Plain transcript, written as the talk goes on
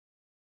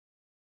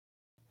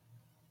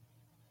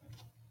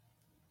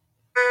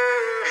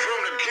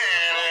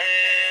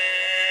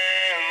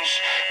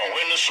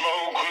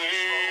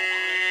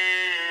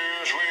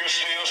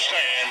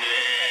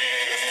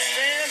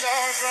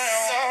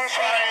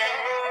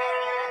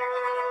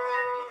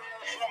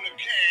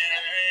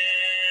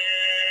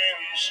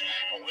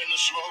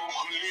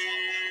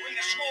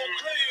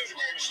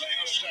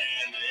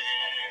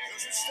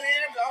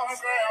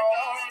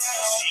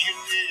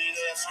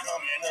what's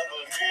coming up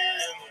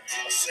ahead.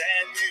 A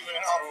sad day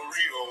without a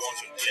real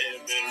one's dead.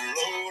 Better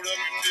load up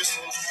your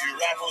pistols, your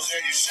rifles,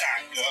 and your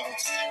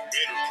shotguns.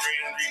 Better pray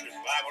and read the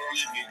Bible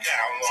if you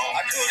got one.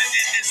 I could have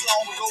did this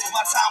long ago, but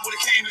my time would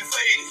have came and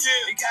faded.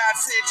 Yeah. And God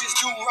said just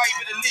do right,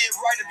 better live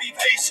right and be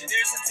patient.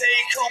 There's a day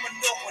coming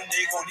up when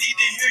they gon' need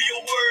to hear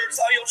your words.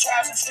 All your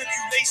trials and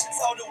tribulations,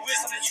 all the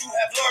wisdom that you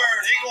have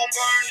learned. They gon'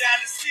 burn down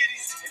the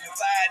cities and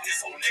divide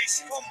this whole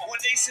nation. Come on,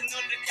 one nation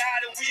under God,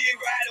 and we ain't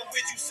riding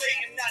with you,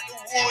 Satan, not the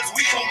woods.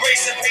 We come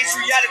racing,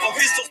 patriotic,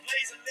 with pistols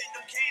blazing, let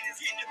them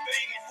cannons get the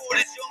banging for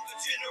this younger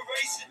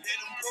generation. Let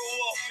them grow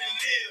up and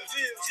live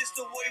just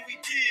the way we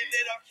did.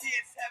 Let our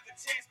kids have a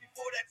chance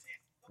before that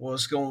chance.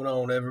 What's going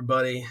on,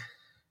 everybody?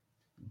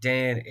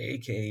 Dan,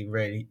 aka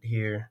Red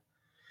here.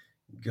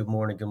 Good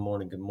morning.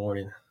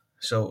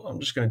 So I'm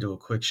just gonna do a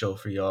quick show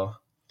for y'all.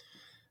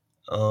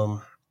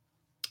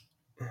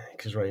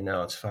 Because right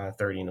now it's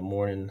 5:30 in the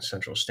morning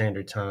Central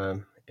Standard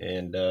Time,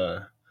 and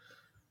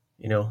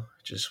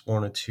just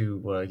wanted to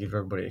give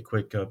everybody a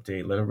quick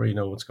update, let everybody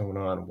know what's going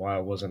on, why I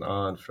wasn't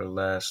on for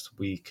last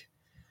week,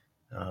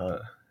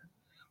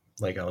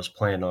 like I was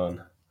planning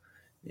on.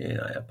 Yeah,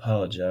 I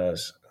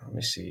apologize. Let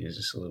me see, is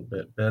this a little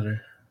bit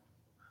better?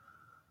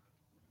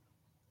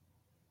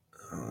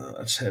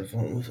 Let's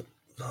headphone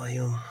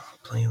volume,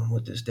 playing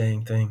with this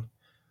dang thing.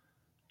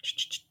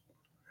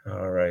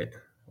 All right.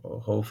 Well,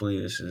 hopefully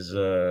this is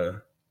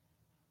a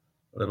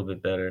little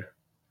bit better.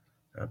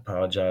 I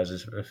apologize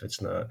if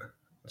it's not.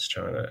 Let's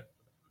try to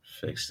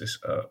fix this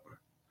up.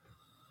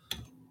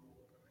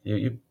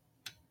 I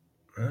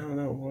don't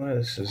know why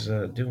this is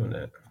doing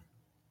that.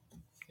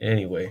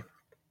 Anyway,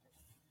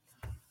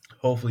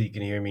 hopefully you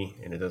can hear me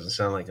and it doesn't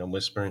sound like I'm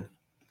whispering.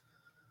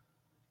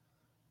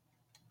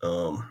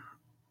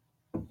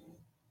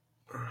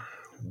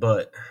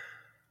 But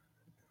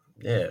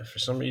yeah, for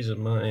some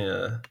reason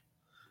my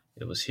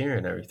it was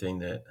hearing everything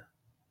that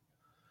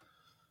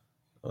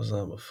I was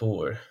on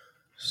before,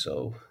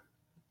 so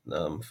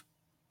now I'm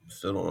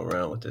fiddling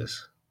around with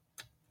this.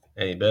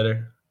 Any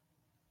better?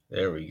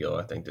 There we go.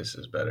 I think this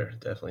is better.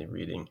 Definitely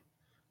reading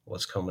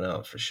what's coming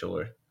out for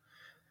sure.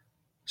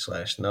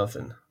 /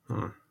 nothing.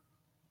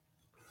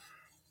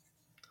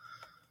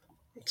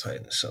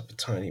 Tighten this up a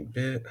tiny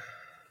bit.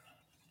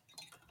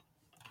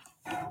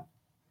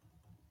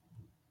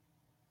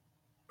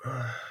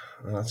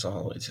 That's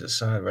all the way to the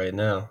side right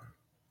now.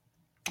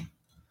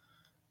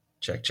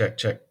 Check.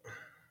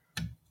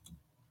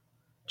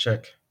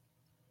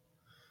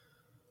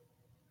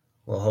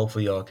 Well,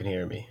 hopefully y'all can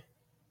hear me.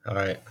 All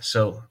right.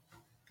 So,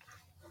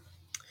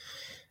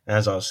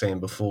 as I was saying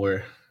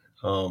before,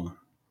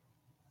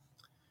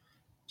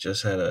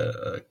 just had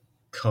a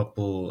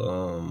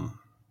couple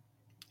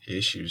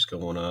issues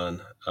going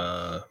on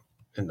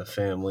in the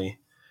family.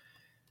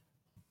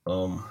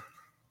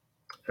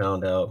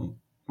 Found out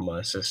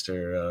my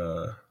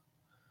sister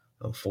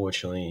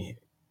unfortunately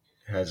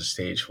has a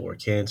stage 4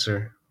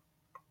 cancer.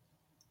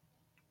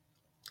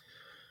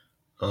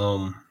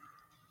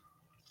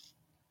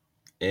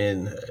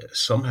 And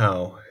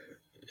somehow,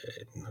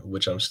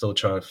 which I'm still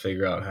trying to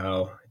figure out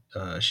how,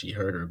 she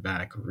hurt her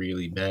back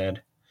really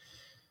bad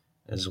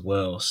as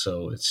well.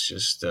 So it's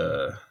just,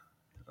 I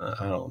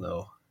don't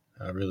know.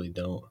 I really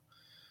don't.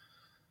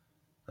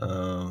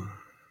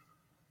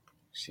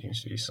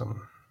 Seems to be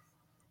some.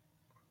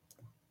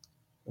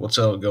 What's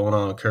up going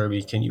on,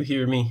 Kirby? Can you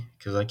hear me?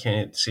 Because I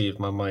can't see if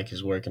my mic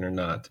is working or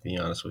not, to be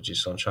honest with you.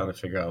 So I'm trying to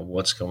figure out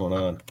what's going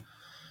on.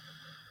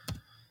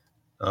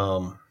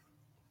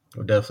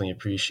 Would definitely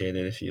appreciate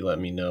it if you let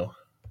me know.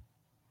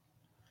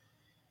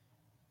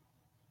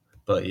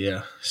 But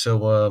yeah,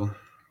 so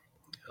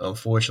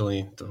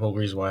unfortunately, the whole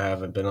reason why I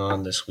haven't been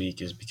on this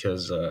week is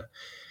because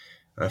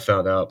I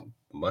found out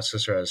my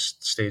sister has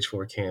stage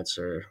 4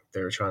 cancer.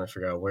 They were trying to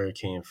figure out where it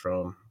came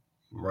from.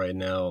 Right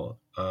now,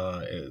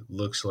 it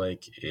looks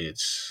like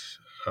it's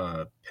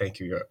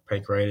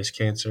pancreatic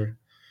cancer,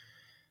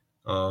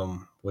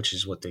 which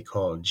is what they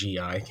call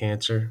GI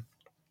cancer.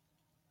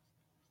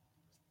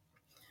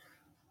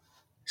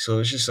 So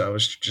it's just I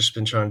was just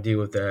been trying to deal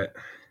with that,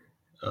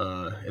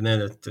 and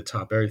then to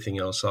top everything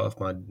else off,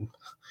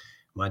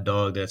 my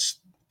dog that's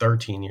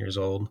 13 years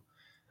old,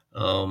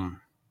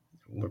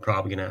 we're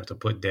probably gonna have to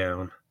put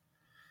down.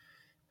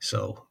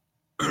 So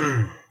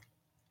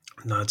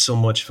not so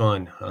much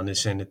fun on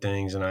this end of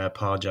things, and I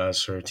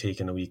apologize for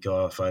taking a week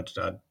off. I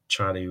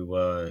try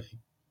to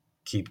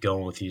keep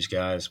going with these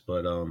guys,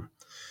 but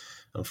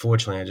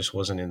unfortunately, I just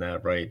wasn't in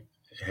that right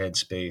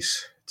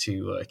headspace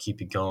to keep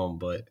it going.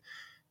 But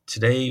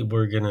today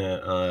we're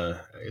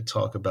gonna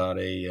talk about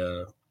this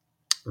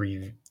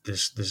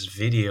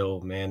video,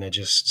 man, that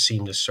just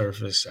seemed to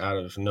surface out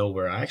of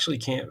nowhere. I actually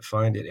can't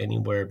find it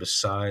anywhere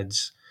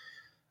besides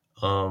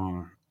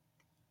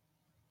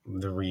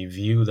the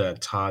review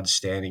that Todd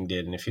Standing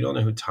did. And if you don't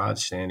know who Todd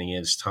Standing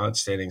is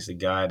the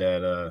guy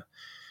that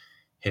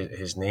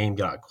his name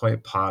got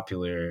quite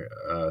popular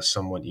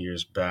somewhat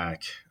years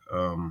back.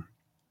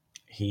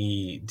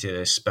 He did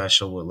a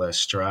special with Les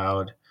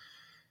Stroud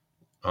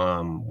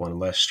when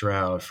Les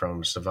Stroud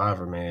from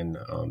Survivor Man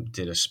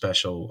did a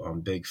special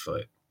on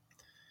Bigfoot.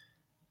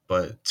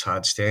 But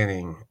Todd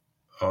Standing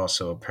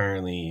also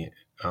apparently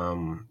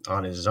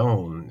on his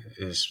own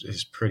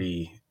is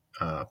pretty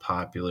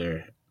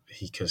popular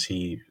because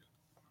he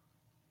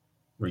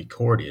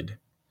recorded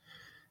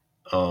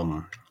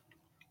um,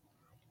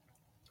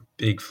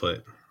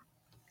 Bigfoot.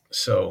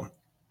 So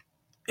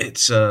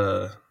it's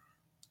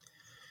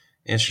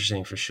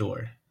interesting for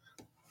sure.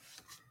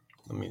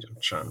 I'm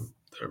trying.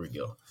 There we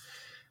go.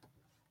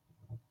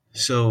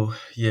 So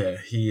yeah,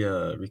 he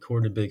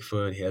recorded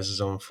Bigfoot. He has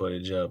his own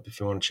footage up. If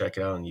you want to check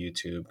it out on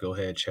YouTube, go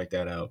ahead check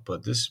that out.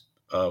 But this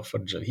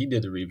footage that he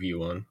did the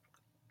review on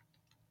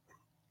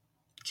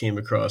came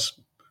across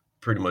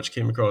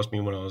came across me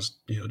when I was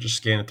just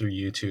scanning through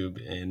YouTube,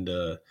 and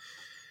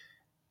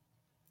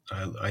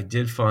I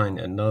did find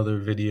another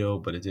video,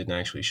 but it didn't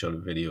actually show the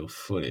video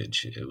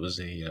footage. It was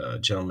a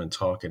gentleman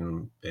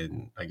talking,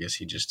 and I guess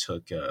he just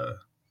took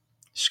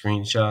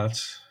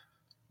screenshots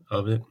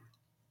of it.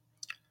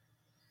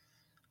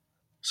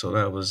 So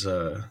that was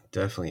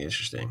definitely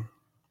interesting.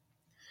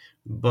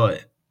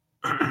 But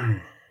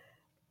at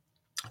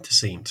the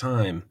same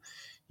time,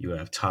 you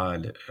have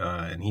Todd,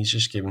 and he's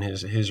just giving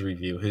his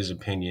review, his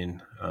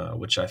opinion,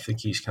 which I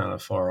think he's kind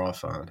of far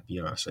off on, to be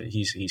honest.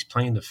 He's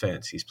playing the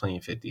fence. He's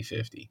playing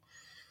 50-50.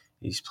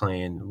 He's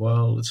playing,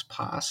 well, it's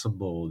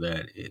possible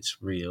that it's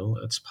real.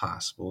 It's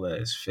possible that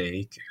it's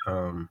fake.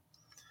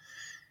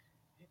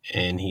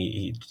 And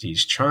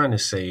he's trying to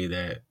say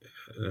that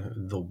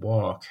the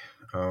walk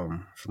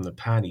from the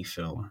Patty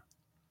film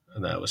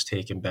that was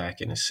taken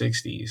back in the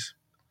 60s.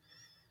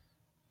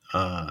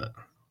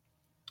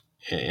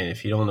 And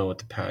if you don't know what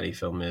the Patty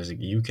film is,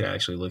 you could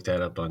actually look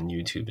that up on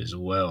YouTube as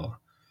well,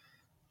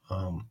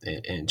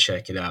 and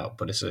check it out.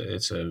 But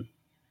it's a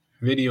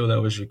video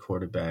that was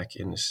recorded back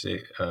in the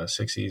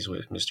 60s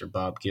with Mr.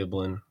 Bob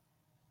Giblin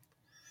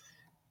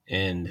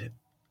and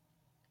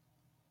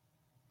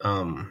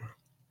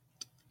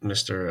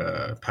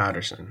Mr.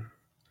 Patterson,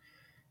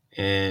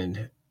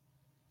 and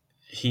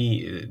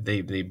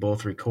they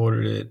both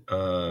recorded it,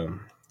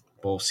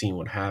 both seen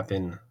what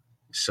happened.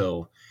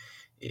 So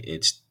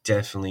it's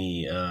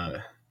definitely,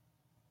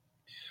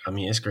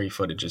 it's great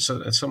footage.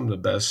 It's some of the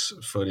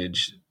best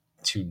footage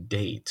to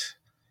date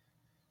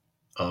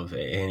of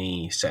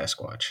any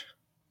Sasquatch.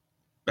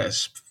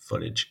 Best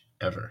footage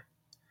ever.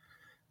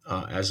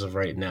 As of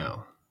right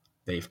now,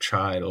 they've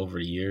tried over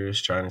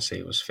years trying to say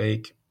it was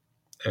fake.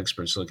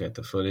 Experts look at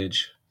the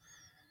footage,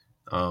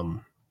 and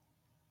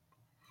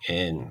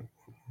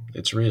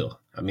it's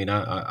real.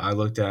 I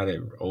looked at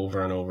it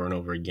over and over and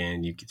over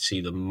again. You could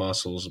see the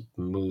muscles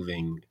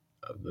moving,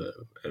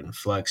 and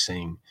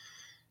flexing,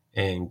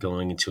 and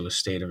going into a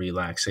state of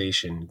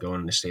relaxation,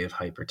 going into a state of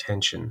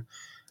hypertension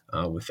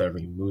with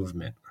every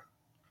movement,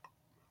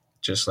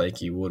 just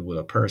like you would with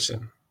a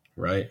person,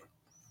 right?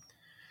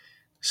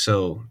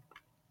 So,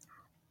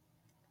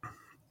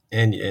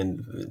 and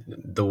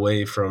the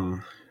way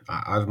from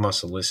I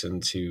must have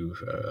listened to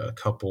a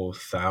couple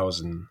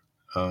thousand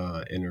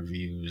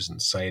interviews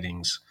and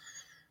sightings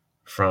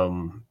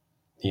from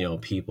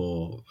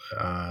people,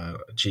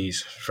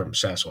 from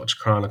Sasquatch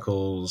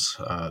Chronicles,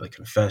 the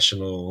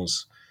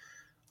confessionals,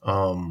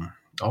 all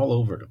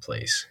over the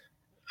place,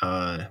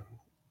 uh,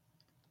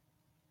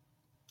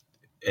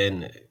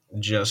 and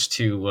just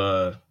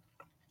to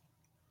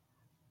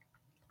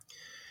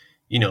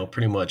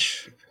pretty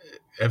much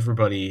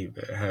everybody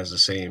has the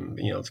same,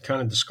 it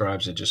kind of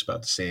describes it just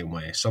about the same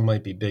way. Some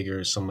might be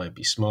bigger, some might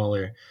be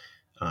smaller,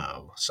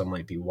 some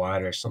might be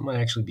wider, some might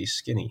actually be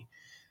skinny.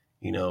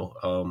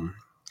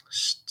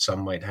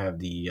 Some might have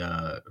the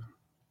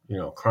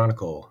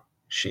chronicle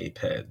shape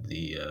head,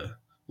 the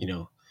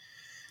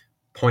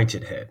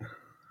pointed head.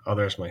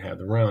 Others might have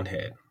the round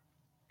head.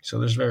 So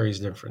there's various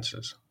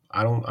differences.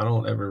 I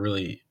don't ever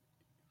really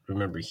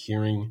remember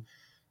hearing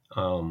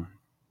um,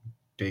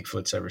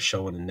 Bigfoot's ever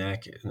showing a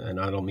neck, and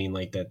I don't mean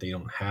like that they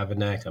don't have a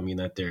neck. I mean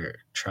that their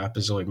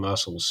trapezoid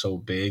muscle is so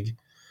big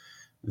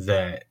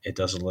that it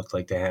doesn't look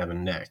like they have a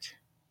neck.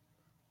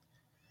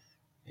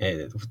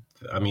 And,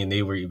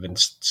 they were even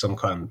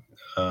sometimes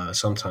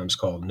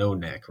called no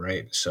neck,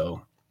 right?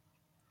 So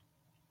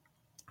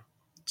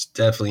it's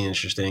definitely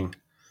interesting.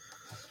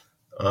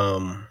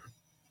 Um,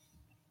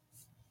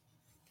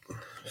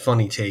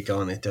 Funny take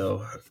on it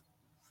though,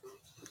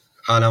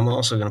 and I'm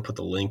also going to put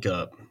the link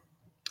up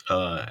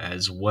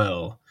as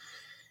well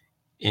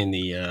in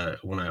the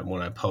when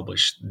I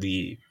publish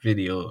the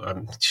video.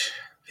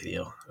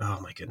 Video. Oh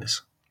my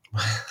goodness.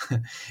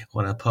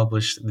 When I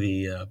publish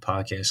the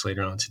podcast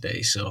later on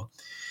today. So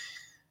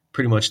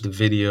pretty much the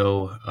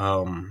video.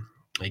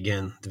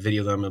 Again, the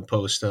video that I'm going to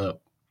post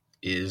up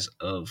is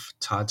of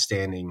Todd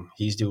Standing.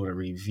 He's doing a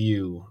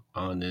review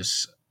on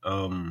this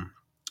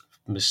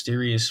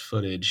mysterious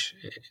footage,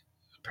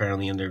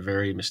 apparently under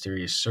very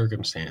mysterious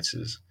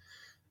circumstances,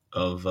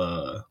 of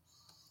the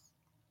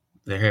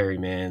hairy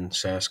man,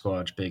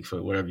 Sasquatch,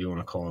 Bigfoot, whatever you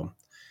want to call him.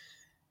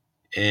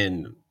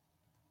 And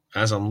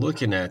as I'm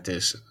looking at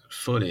this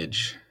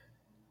footage,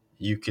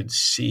 you could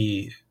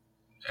see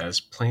as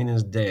plain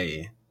as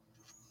day,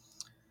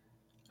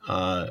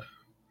 uh,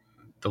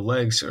 the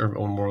legs are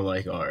more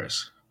like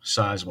ours,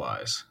 size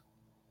wise,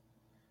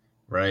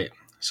 right?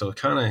 So it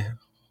kind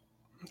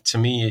of, to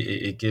me,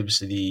 it gives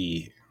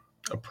the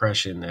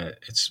impression that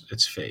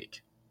it's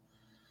fake.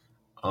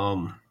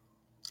 Um,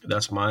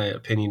 that's my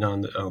opinion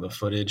on the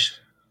footage.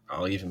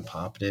 I'll even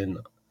pop it in.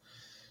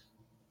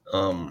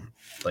 Um,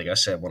 like I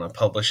said, when I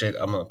publish it,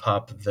 I'm gonna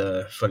pop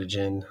the footage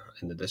in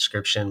the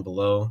description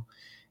below,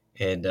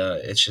 and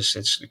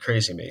it's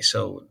crazy to me.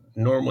 So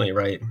normally,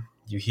 right,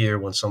 you hear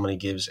when somebody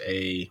gives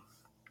a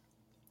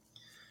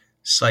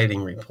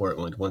sighting report,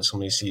 when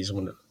somebody sees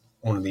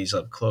one of these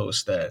up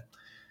close, that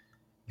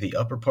the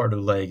upper part of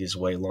the leg is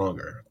way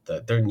longer,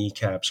 that their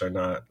kneecaps are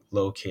not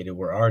located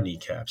where our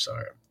kneecaps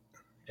are,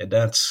 and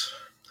that's,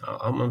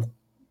 I'm gonna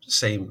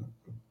say,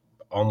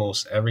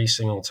 almost every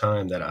single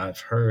time that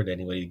I've heard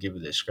anybody give a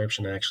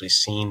description, actually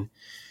seen,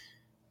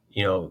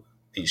 you know,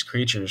 these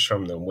creatures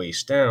from the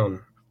waist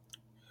down,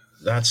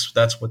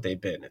 that's what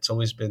they've been. It's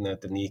always been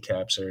that the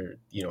kneecaps are,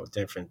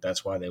 different.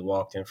 That's why they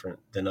walk different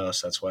than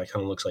us. That's why it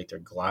kind of looks like they're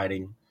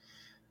gliding,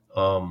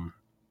 um,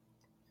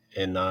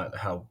 and not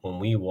how when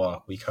we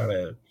walk we kind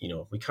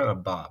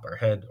of bob.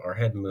 Our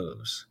head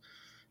moves,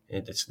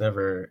 and it's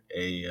never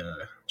a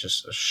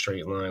just a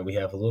straight line. We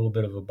have a little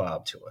bit of a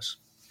bob to us.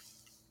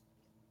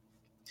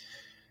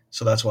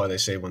 So that's why they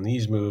say when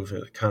these move,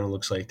 it kind of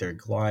looks like they're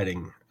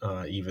gliding,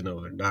 even though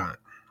they're not.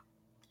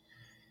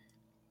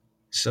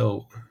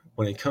 So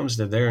when it comes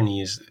to their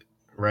knees,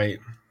 right,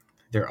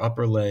 their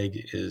upper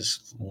leg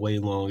is way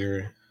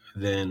longer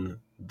than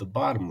the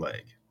bottom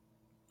leg.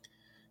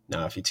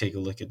 Now, if you take a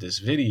look at this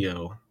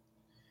video,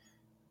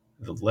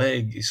 the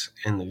legs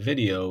in the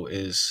video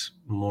is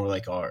more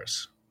like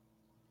ours.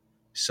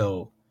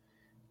 So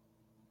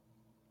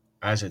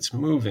as it's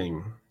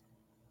moving,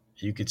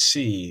 you could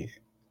see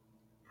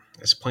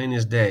as plain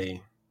as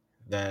day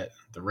that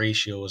the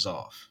ratio is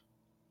off.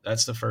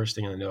 That's the first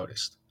thing I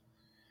noticed.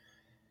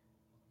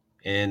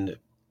 And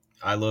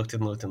I looked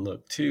and looked and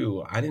looked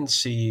too. I didn't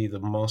see the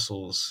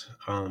muscles,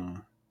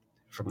 from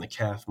the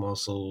calf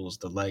muscles,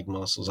 the leg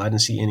muscles. I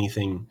didn't see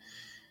anything.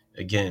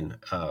 Again,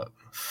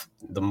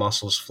 the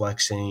muscles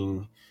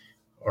flexing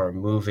or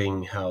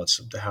moving how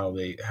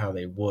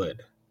they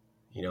would,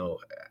 you know,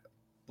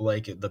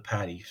 like the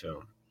Patty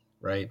film,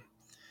 right?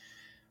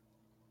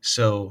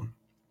 So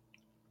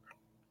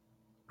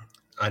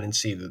I didn't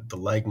see the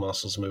leg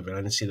muscles moving. I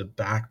didn't see the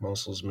back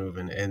muscles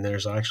moving. And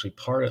there's actually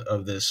part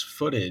of this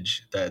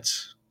footage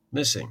that's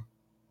missing,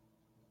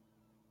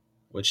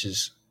 which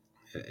is,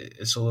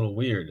 it's a little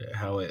weird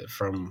how it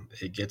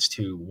gets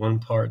to one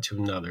part to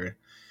another.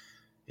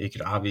 You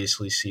could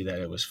obviously see that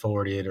it was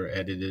forwarded or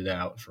edited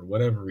out for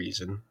whatever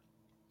reason.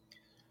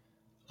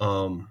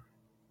 Um,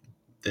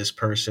 this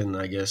person,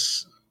 I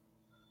guess,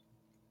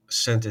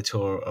 sent it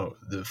to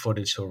the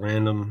footage to a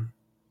random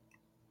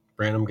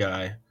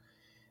guy,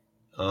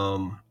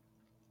 um,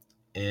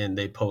 and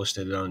they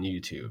posted it on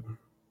YouTube.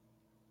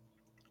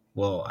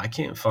 Well, I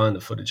can't find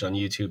the footage on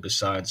YouTube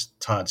besides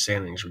Todd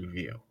Sanning's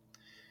review.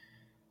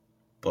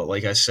 But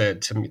like I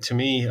said, to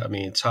me, I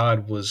mean,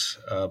 Todd was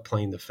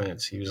playing the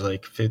fence. He was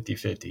like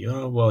 50-50.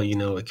 Oh, well,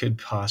 it could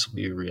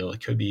possibly be real.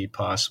 It could be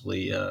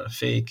possibly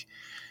fake.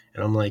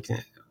 And I'm like,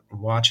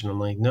 watching, I'm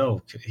like,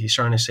 no, he's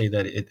trying to say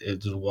that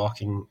it's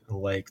walking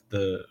like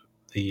the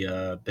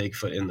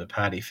Bigfoot in the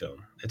Patty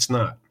film. It's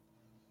not.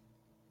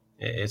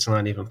 It's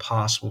not even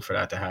possible for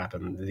that to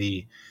happen.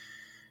 The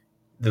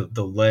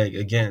leg,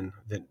 again,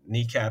 the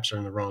kneecaps are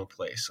in the wrong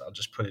place. I'll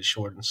just put it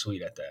short and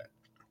sweet at that.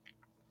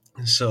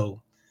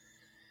 So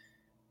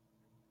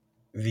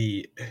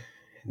the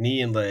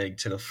knee and leg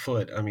to the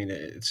foot, I mean,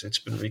 it's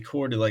been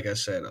recorded. Like I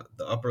said,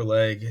 the upper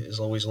leg is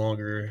always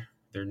longer.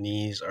 Their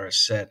knees are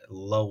set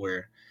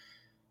lower,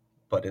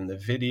 but in the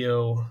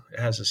video, it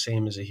has the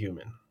same as a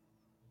human.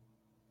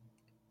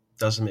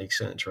 Doesn't make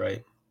sense,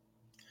 right?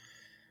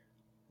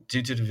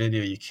 Due to the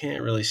video, you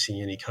can't really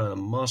see any kind of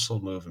muscle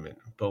movement,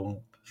 but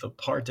the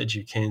part that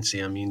you can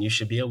see, I mean, you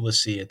should be able to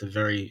see at the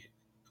very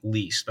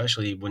least,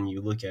 especially when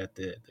you look at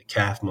the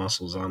calf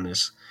muscles on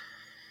this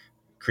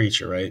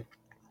creature, right?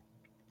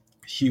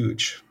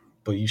 Huge,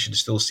 but you should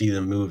still see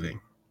them moving,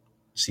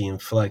 see them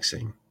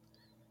flexing,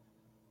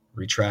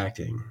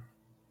 retracting.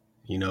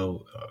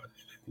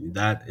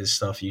 That is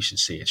stuff you should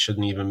see. It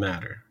shouldn't even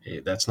matter.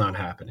 That's not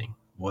happening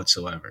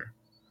whatsoever.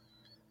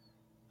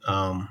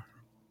 Um,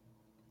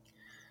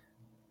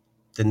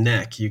 the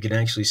neck, you can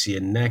actually see a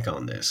neck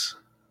on this.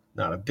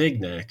 Not a big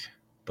neck,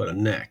 but a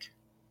neck.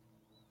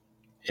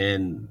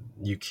 And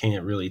you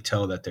can't really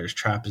tell that there's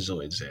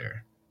trapezoids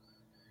there.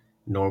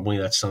 Normally,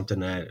 that's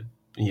something that,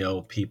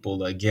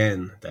 people,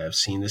 again, that have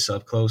seen this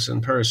up close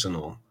and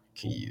personal,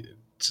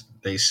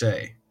 they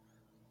say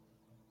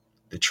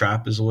the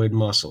trapezoid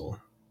muscle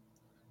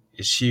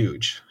is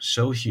huge,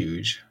 so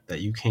huge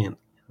that you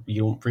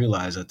don't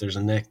realize that there's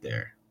a neck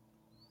there.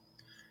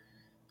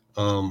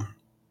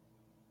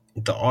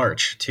 The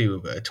arch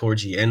too,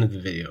 towards the end of the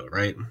video,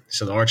 right?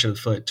 So the arch of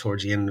the foot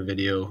towards the end of the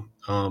video,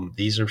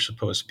 these are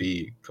supposed to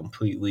be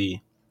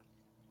completely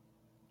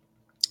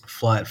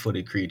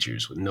flat-footed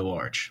creatures with no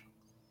arch.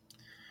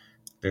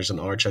 There's an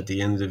arch at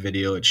the end of the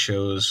video. It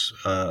shows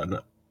an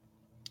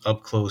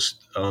up-close,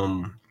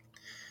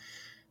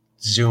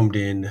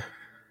 zoomed-in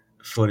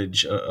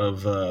footage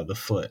of the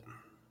foot.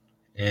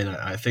 And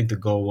I think the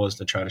goal was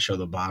to try to show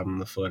the bottom of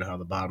the foot, how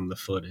the bottom of the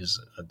foot is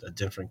a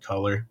different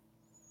color.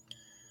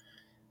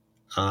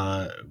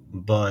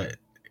 But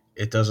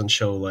it doesn't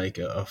show like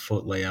a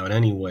foot layout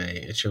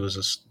anyway. It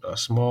shows a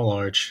small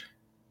arch,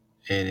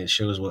 and it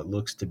shows what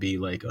looks to be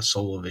like a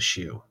sole of a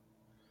shoe.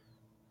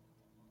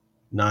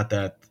 Not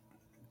that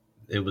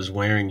it was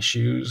wearing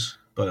shoes,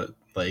 but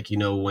like,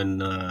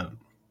 when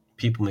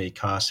people make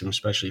costumes,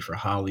 especially for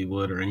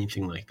Hollywood or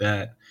anything like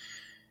that,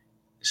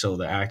 so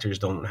the actors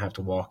don't have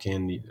to walk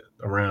in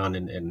around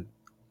and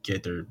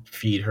get their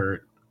feet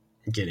hurt,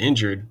 get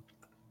injured,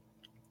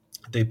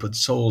 they put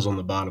soles on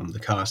the bottom of the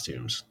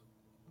costumes,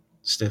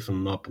 stiffen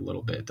them up a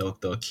little bit.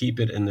 They'll keep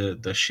it in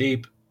the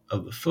shape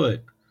of the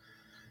foot,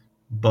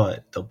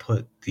 but they'll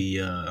put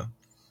the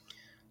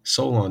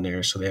sole on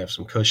there so they have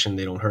some cushion.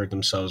 They don't hurt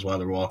themselves while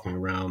they're walking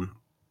around,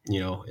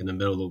 in the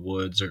middle of the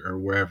woods or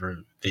wherever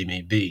they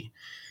may be.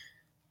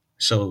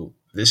 So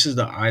this is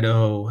the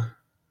Idaho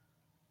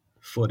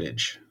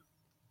footage.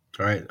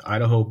 All right,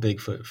 Idaho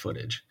Bigfoot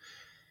footage.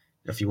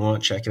 If you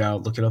want, check it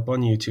out. Look it up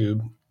on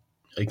YouTube.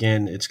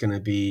 Again, it's going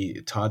to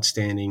be Todd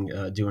Standing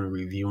doing a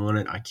review on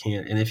it. I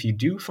can't. And if you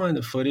do find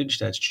the footage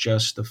that's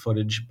just the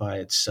footage by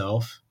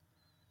itself,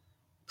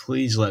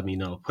 please let me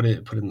know. Put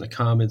it in the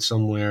comments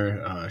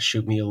somewhere.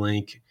 Shoot me a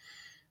link.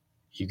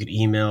 You could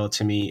email it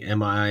to me,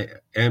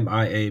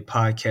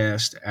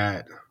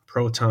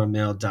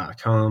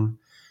 miapodcast@protonmail.com.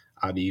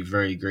 I'd be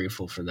very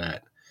grateful for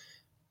that.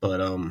 But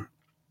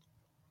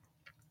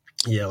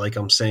yeah, like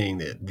I'm saying,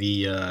 that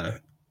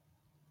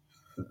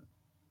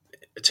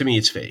to me,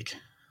 it's fake.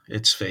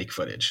 It's fake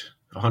footage,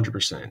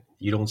 100%.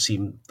 You don't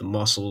see the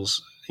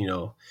muscles,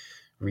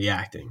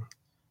 reacting.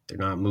 They're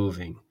not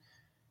moving.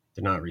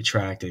 They're not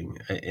retracting.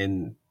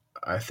 And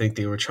I think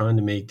they were trying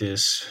to make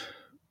this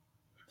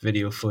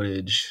video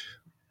footage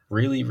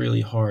really,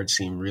 really hard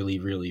seem really,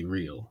 really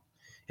real.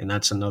 And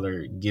that's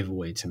another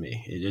giveaway to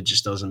me. It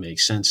just doesn't make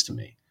sense to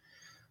me.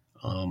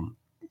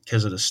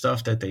 Because of the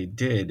stuff that they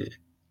did,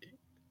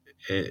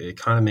 it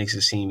kind of makes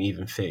it seem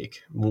even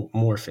fake,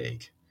 more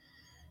fake.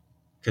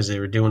 Because they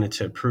were doing it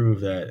to prove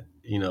that,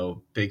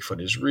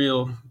 Bigfoot is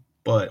real.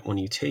 But when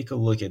you take a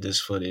look at this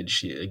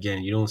footage,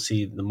 again, you don't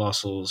see the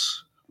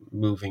muscles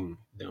moving.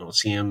 You don't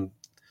see him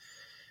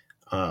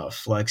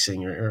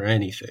flexing or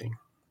anything.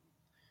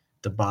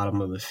 The bottom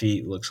of the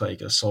feet looks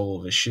like a sole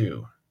of a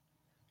shoe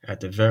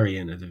at the very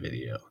end of the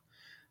video.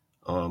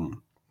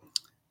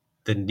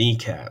 The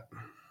kneecap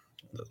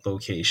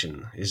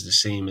location is the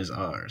same as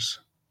ours,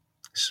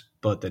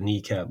 but the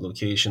kneecap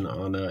location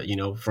on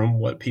from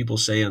what people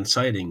say on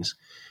sightings,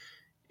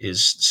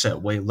 is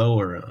set way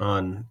lower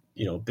on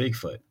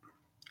Bigfoot.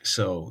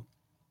 So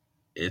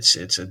it's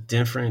a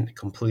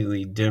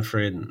completely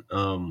different.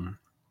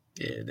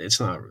 It's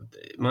not.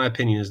 My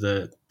opinion is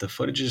that the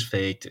footage is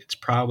faked. It's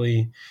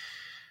probably.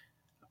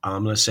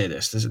 I'm going to say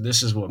this.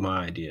 This is what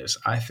my idea is.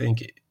 I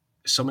think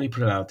somebody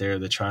put it out there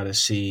to try to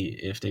see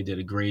if they did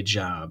a great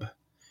job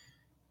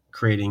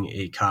creating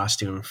a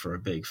costume for a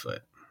Bigfoot.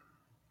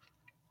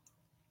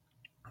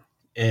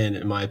 And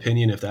in my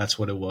opinion, if that's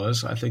what it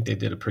was, I think they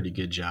did a pretty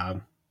good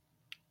job.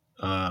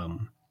 Because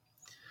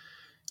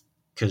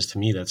to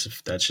me, that's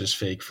just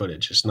fake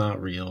footage. It's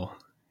not real.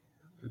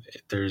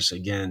 There's,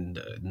 again,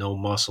 no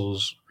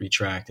muscles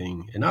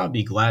retracting. And I'd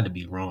be glad to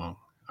be wrong.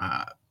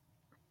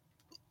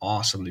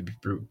 Awesome to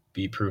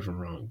be proven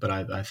wrong. But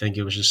I think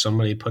it was just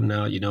somebody putting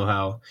out,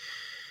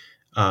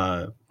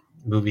 how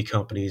movie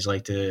companies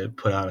like to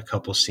put out a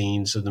couple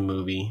scenes of the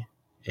movie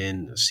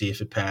and see if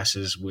it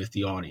passes with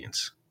the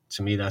audience.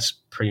 To me, that's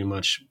pretty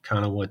much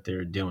kind of what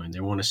they're doing. They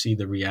want to see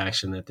the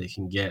reaction that they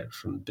can get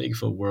from the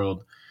Bigfoot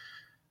world.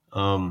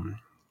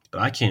 But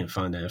I can't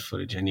find that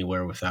footage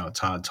anywhere without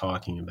Todd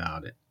talking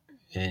about it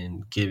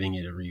and giving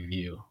it a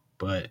review.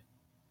 But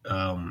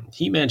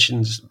he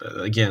mentions,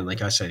 again,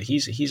 like I said,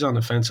 he's on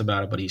the fence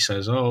about it, but he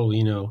says,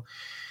 the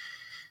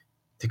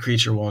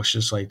creature walks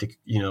just like the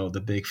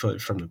Bigfoot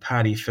from the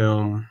Patty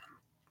film.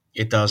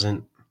 It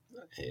doesn't.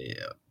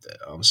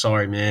 I'm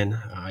sorry,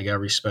 man. I got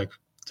respect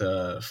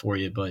for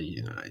you, but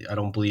I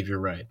don't believe you're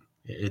right.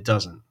 It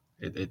doesn't.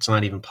 It's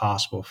not even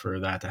possible for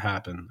that to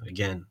happen.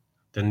 Again,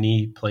 the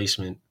knee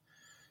placement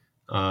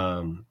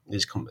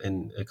is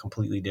in a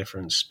completely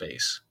different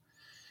space.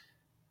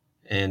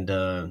 And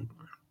I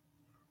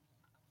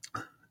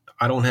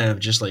don't have,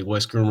 just like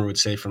Wes Groomer would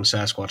say from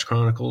Sasquatch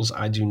Chronicles,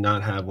 I do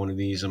not have one of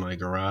these in my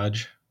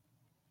garage.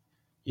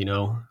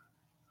 That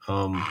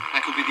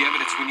could be the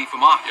evidence we need for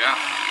Mark. Yeah.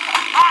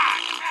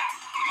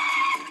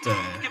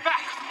 Get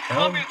back!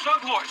 Columbia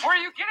Drug Lords. Where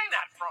are you getting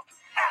that from?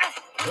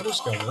 What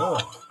is going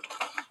on?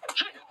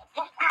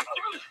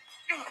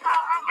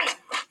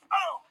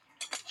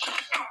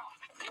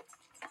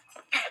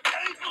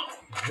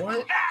 What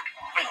is this?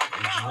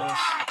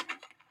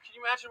 Can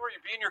you imagine where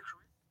you'd be in your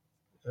career?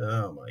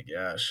 Oh my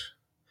gosh.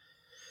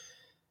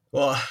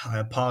 Well, I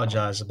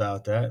apologize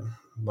about that.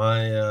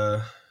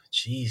 My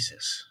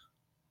Jesus,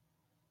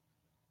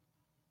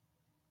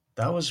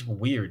 that was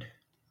weird.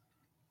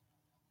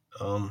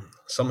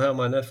 Somehow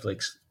my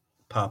Netflix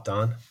popped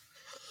on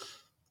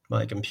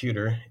my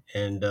computer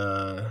and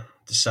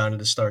decided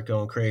to start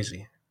going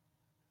crazy.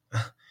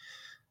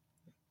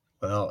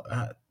 Well,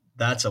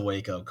 that's a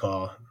wake up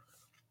call.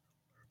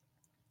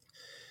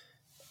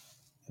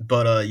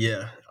 But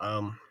yeah,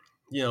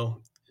 you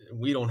know,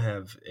 we don't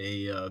have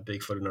a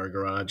Bigfoot in our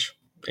garage.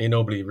 Ain't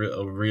nobody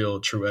a real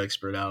true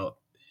expert out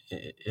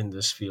in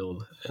this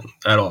field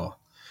at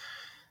all.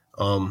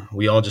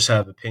 We all just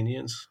have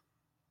opinions.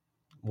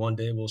 One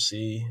day we'll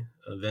see.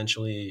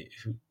 Eventually,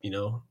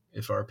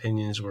 if our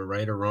opinions were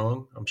right or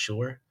wrong. I'm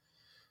sure.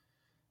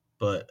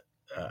 But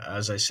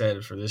as I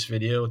said for this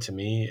video, to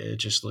me, it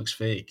just looks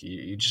fake.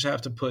 You just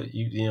have to put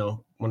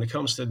when it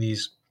comes to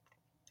these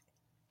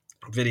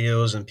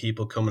videos and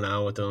people coming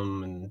out with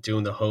them and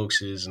doing the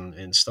hoaxes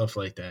and stuff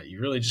like that. You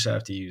really just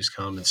have to use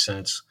common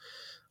sense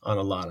on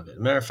a lot of it.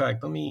 Matter of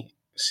fact, let me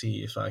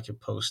see if I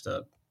could post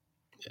up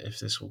if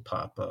this will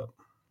pop up.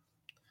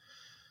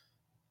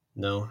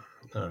 No?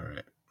 All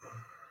right.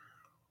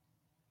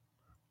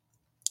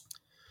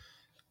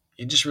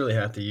 You just really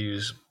have to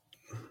use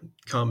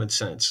common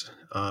sense.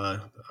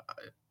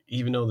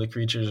 Even though the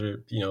creatures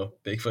are,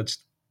 Bigfoot's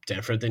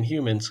different than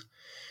humans,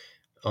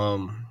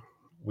 um,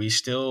 we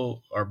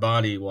still, our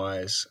body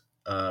wise,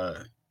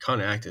 kind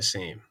of act the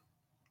same.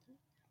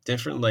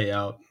 Different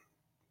layout,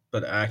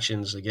 but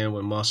actions again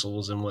with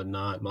muscles and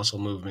whatnot, muscle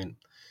movement,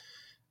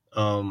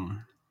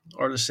 um,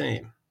 are the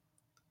same.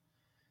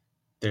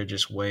 They're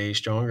just way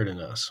stronger than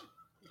us.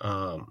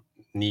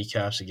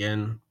 Kneecaps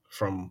again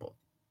from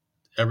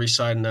every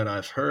side that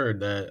I've heard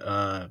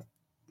that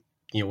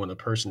when a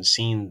person's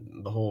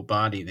seen the whole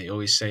body, they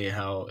always say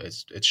how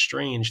it's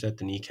strange that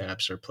the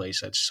kneecaps are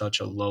placed at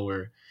such a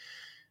lower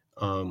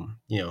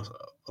a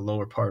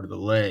lower part of the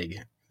leg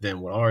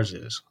than what ours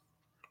is.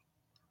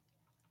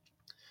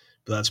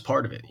 But that's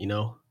part of it.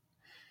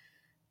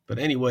 But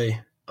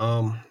anyway,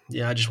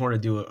 yeah, I just want to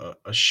do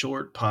a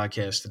short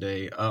podcast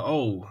today.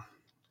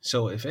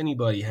 So if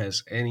anybody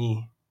has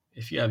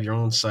if you have your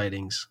own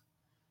sightings,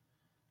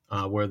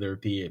 whether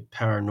it be a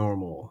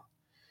paranormal,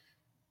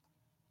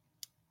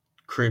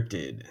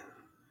 cryptid,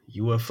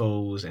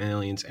 UFOs,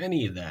 aliens,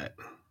 any of that,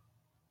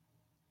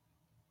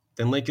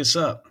 then link us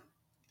up.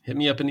 Hit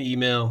me up in the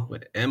email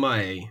with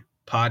MIA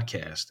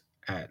podcast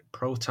at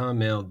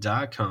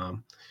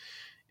protonmail.com.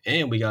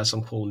 And we got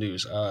some cool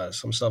news,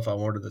 some stuff I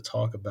wanted to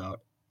talk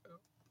about.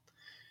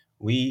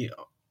 We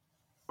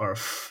are,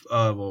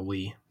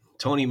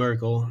 Tony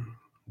Merkel,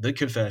 The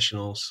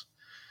Confessionals.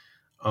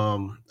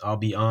 I'll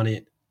be on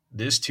it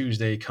this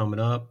Tuesday coming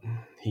up.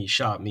 He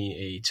shot me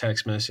a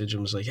text message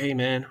and was like, "Hey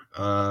man,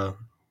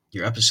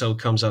 your episode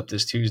comes up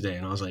this Tuesday,"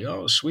 and I was like,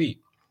 "Oh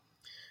sweet."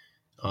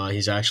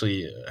 He's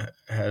actually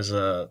has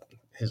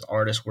his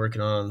artist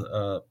working on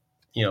a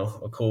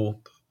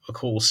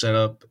cool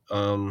setup,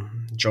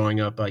 drawing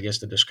up I guess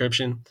the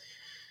description.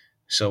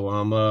 So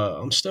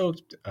I'm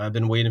stoked. I've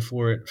been waiting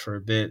for it for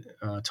a bit.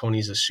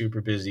 Tony's a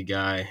super busy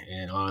guy,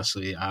 and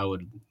honestly, I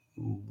would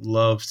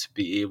love to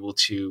be able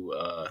to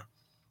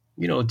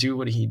do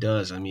what he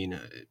does. I mean,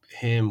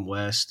 him,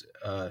 West.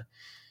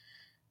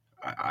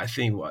 I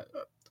think what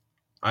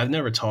I've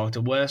never talked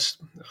to Wes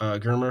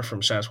Germer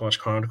from Sasquatch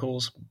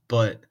Chronicles,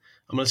 but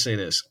I'm going to say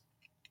this.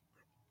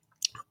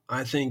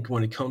 I think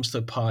when it comes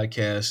to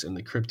podcasts in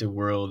the cryptid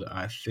world,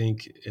 I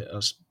think,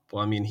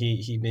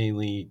 he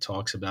mainly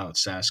talks about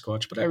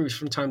Sasquatch, but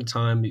from time to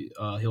time,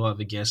 he'll have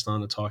a guest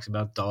on that talks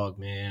about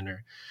Dogman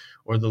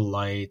or the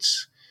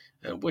lights,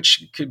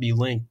 which could be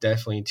linked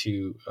definitely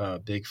to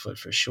Bigfoot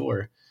for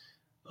sure.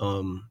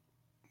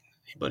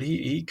 But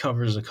he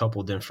covers a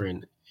couple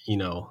different,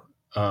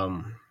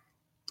 um,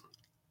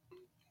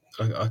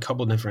 a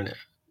couple different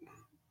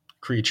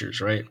creatures,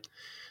 right?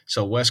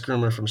 So Wes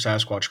Germer from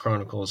Sasquatch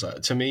Chronicles,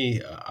 to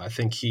me, I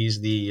think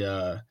he's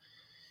the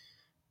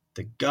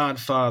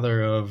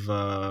godfather of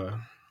the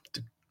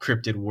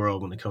cryptid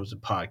world when it comes to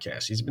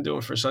podcasts. He's been doing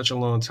it for such a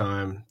long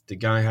time. The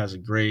guy has a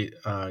great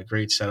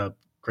setup,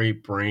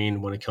 great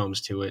brain when it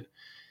comes to it,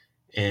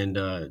 and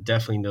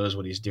definitely knows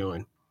what he's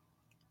doing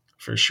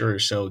for sure.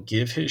 So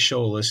give his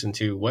show a listen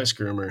to, Wes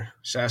Germer,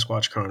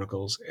 Sasquatch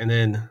Chronicles, and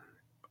then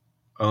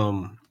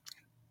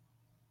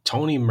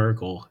Tony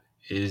Merkel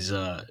is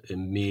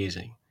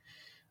amazing.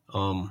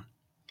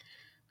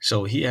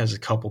 So he has a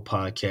couple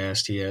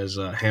podcasts. He has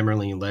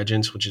Hammerling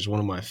Legends, which is one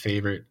of my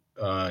favorite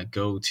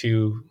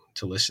go-to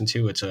listen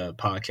to. It's a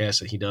podcast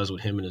that he does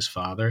with him and his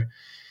father.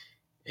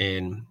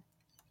 And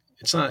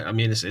it's not, I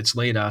mean, it's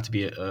laid out to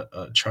be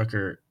a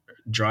trucker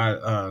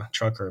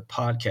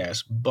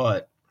podcast,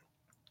 but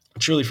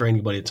it's really for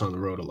anybody that's on the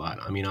road a lot.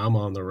 I mean, I'm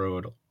on the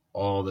road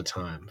all the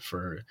time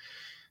for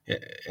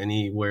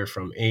anywhere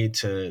from 8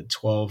 to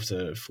 12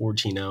 to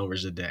 14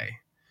 hours a day,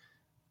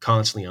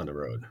 constantly on the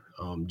road.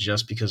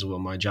 Just because of what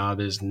my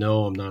job is.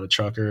 No, I'm not a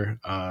trucker.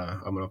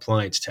 I'm an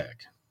appliance tech.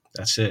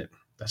 That's it.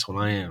 That's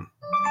what I am.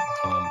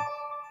 Um,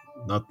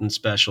 nothing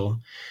special.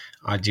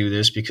 I do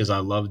this because I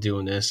love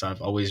doing this.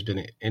 I've always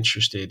been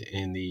interested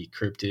in the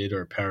cryptid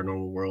or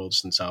paranormal world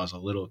since I was a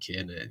little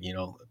kid,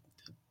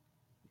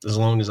 as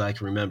long as I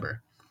can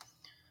remember.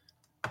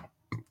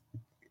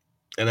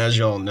 And as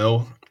y'all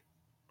know,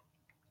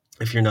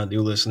 if you're not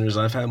new listeners,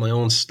 I've had my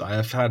own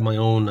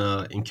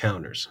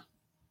encounters.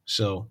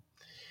 So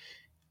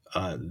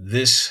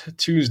this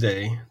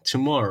Tuesday,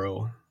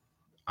 tomorrow,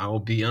 I will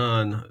be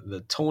on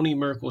the Tony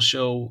Merkel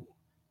Show,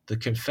 The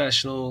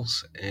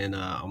Confessionals, and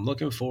I'm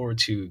looking forward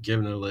to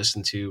giving it a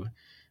listen to.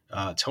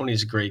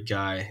 Tony's a great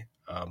guy.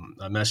 I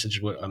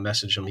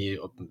messaged him.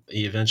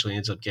 He eventually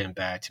ends up getting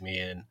back to me,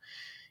 and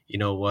you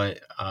know what?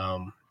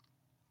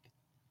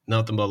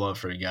 Nothing but love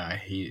for the guy.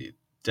 He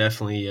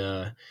definitely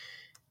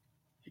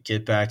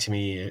get back to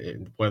me,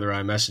 whether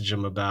I message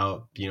him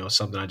about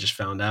something I just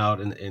found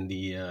out in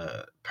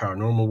the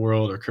paranormal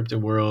world or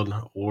cryptid world,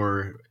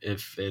 or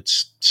if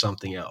it's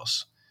something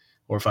else,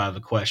 or if I have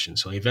a question.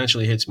 So he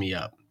eventually hits me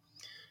up.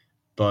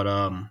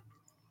 But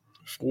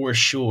for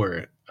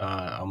sure,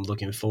 I'm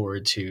looking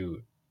forward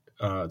to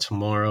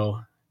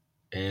tomorrow,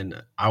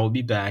 and I will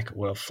be back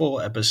with a full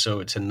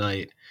episode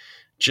tonight.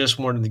 Just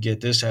wanted to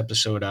get this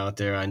episode out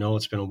there. I know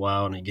it's been a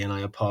while, and again, I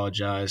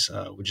apologize.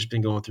 We've just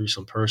been going through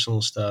some personal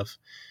stuff,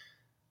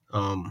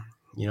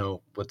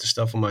 with the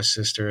stuff with my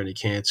sister and the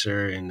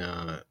cancer,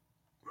 and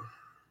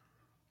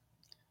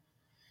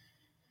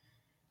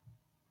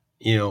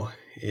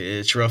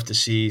it's rough to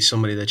see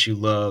somebody that you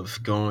love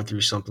going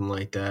through something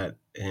like that,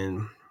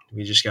 and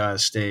we just gotta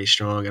stay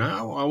strong. And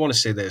I want to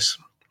say this.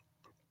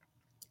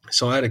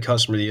 So I had a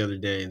customer the other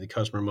day, and the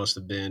customer must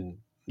have been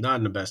not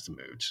in the best of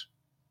moods.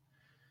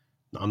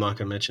 I'm not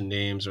going to mention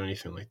names or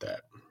anything like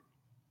that,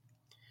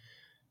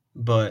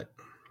 but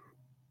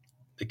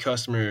the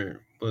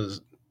customer was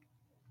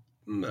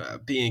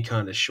being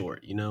kind of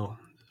short,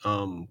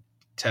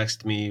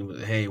 text me,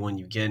 hey, when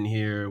you get in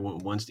here,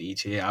 when's the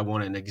ETA? I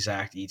want an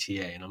exact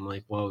ETA. And I'm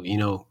like, well,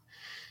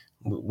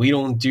 we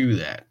don't do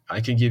that. I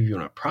can give you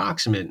an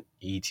approximate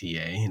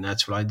ETA, and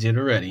that's what I did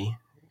already.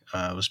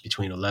 It was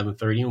between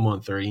 11:30 and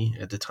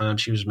 1:30. At the time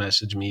she was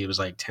messaging me, it was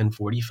like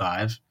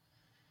 10:45.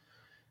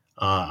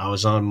 I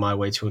was on my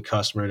way to a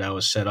customer that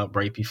was set up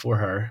right before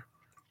her.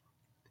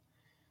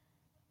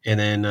 And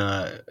then,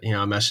 I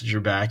messaged her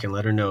back and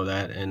let her know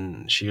that.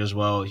 And she goes,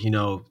 well,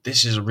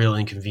 this is a real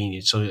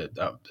inconvenience. So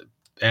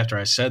after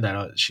I said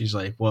that, she's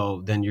like,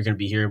 well, then you're going to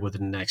be here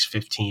within the next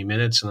 15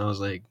 minutes. And I was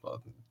like,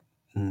 well,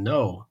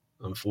 no,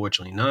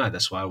 unfortunately not.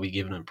 That's why we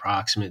give an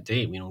approximate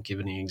date. We don't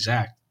give an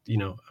exact,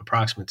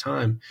 approximate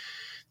time.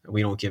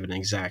 We don't give an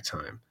exact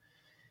time.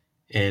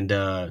 And,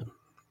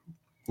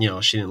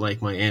 she didn't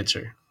like my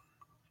answer.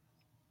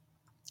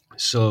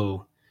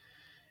 So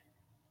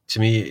to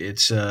me,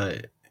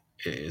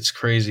 it's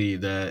crazy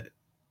that,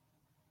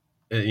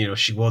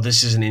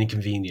 this is an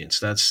inconvenience.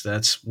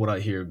 That's what I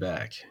hear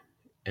back.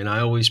 And I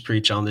always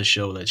preach on this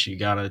show that you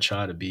got to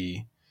try to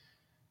be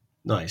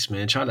nice,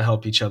 man. Try to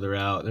help each other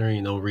out. There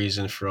ain't no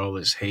reason for all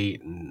this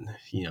hate and,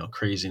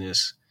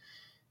 craziness.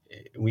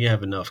 We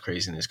have enough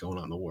craziness going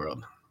on in the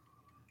world.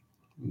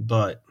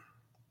 But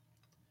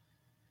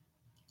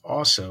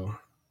also,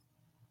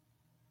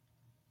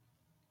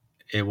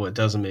 what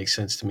doesn't make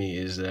sense to me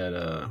is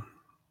that,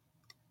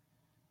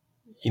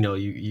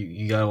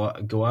 you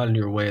gotta go out of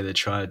your way to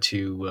try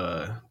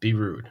to be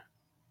rude.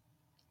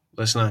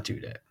 Let's not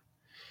do that.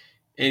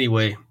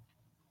 Anyway,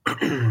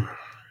 I'm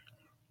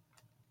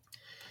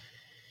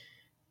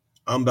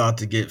about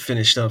to get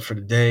finished up for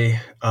the day.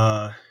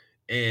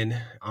 And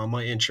on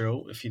my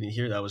intro, if you didn't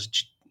hear, that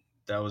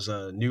was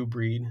a New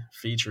Breed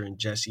featuring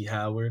Jesse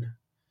Howard.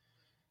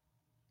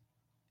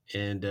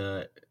 And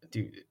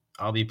dude,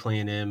 I'll be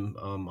playing them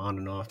on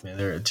and off, man.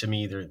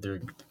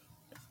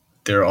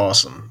 They're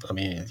awesome. I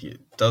mean,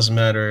 it doesn't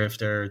matter if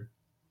they're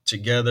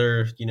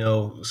together,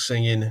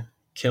 singing,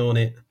 killing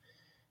it.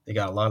 They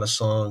got a lot of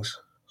songs,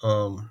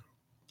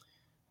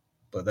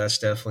 but that's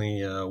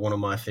definitely one of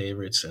my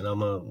favorites, and I'm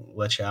gonna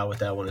let you out with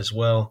that one as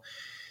well.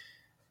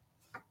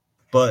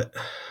 But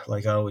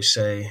like I always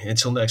say,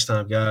 until next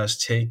time, guys,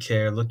 take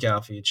care, look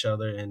out for each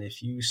other, and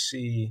if you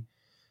see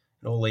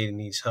an old lady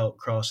needs help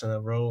crossing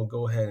that road,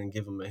 go ahead and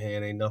give them a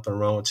hand. Ain't nothing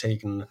wrong with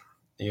taking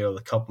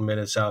a couple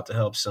minutes out to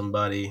help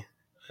somebody.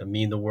 It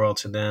mean the world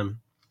to them.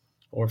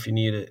 Or if you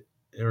need it,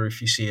 or if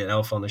you see an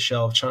elf on the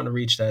shelf trying to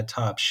reach that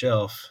top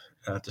shelf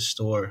at the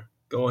store,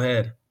 go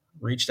ahead,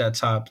 reach that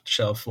top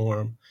shelf for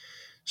them,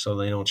 so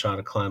they don't try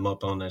to climb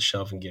up on that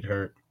shelf and get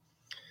hurt.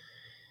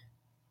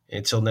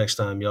 Until next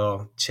time,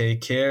 y'all,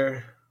 take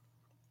care,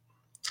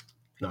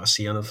 and I'll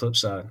see you on the flip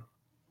side.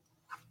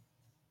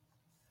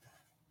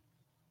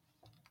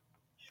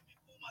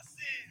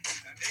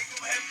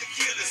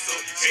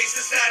 Chase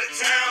us out of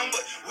town, but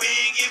we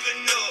ain't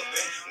giving up,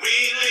 and we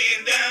ain't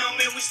laying down,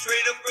 man. We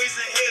straight up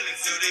raising hell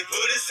until they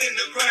put us in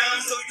the ground.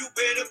 So you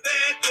better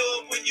back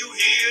up when you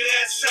hear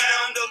that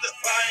sound of the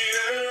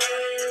fire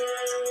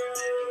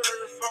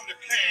from the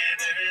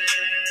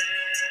cannons.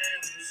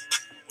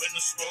 When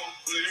the smoke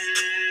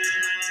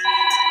clears,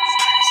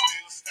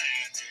 still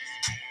standing.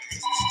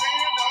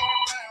 Stand our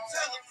ground.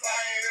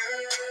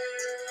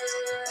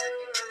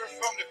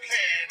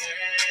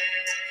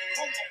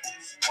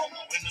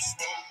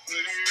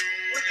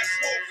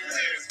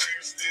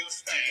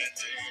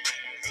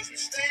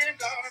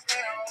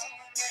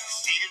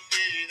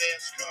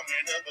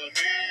 of the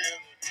hill.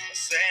 A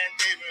San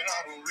David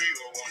on the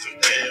real ones are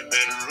dead.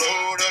 Better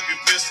load up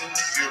your pistols,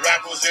 your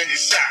rifles, and your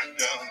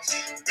shotguns.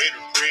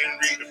 Better pray and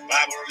read the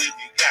Bible if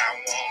you got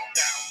one.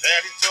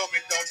 Daddy told me,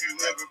 don't you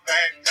ever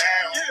back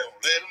down. Don't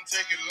let them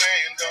take your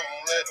land,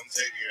 don't let them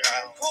take your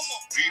house.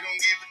 We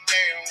don't give a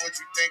damn what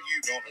you think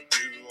you're gonna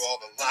do. All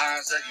the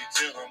lies that you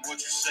tell them, what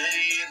you say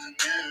isn't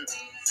good.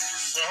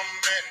 Some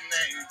men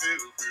ain't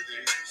built for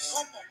this.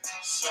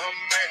 Some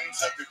men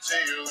tuck their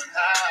tail and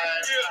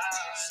hide.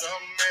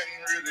 Some men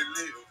really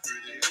live for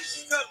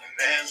this.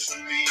 And as for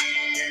me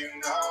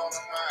and all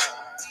of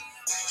mine,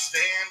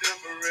 stand up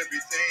for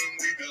everything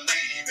we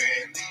believe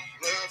in.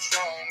 Love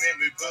strong and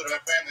we put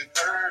our family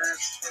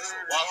first.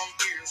 While I'm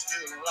here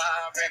still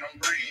alive and I'm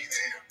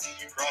breathing,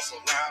 you cross the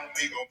line,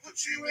 we gon' put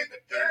you in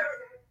the dirt.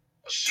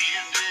 I see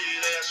a day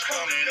that's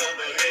coming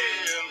over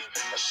hill.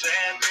 A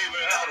San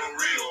David, all the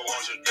real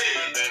ones are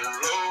dead. Better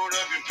load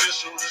up your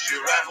pistols,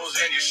 your rifles,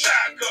 and your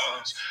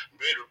shotguns.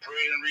 Better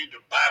pray and read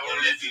the Bible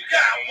if you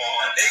got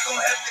one. Now they gon'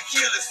 have to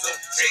kill us, so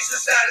chase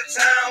us out of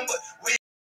town, but we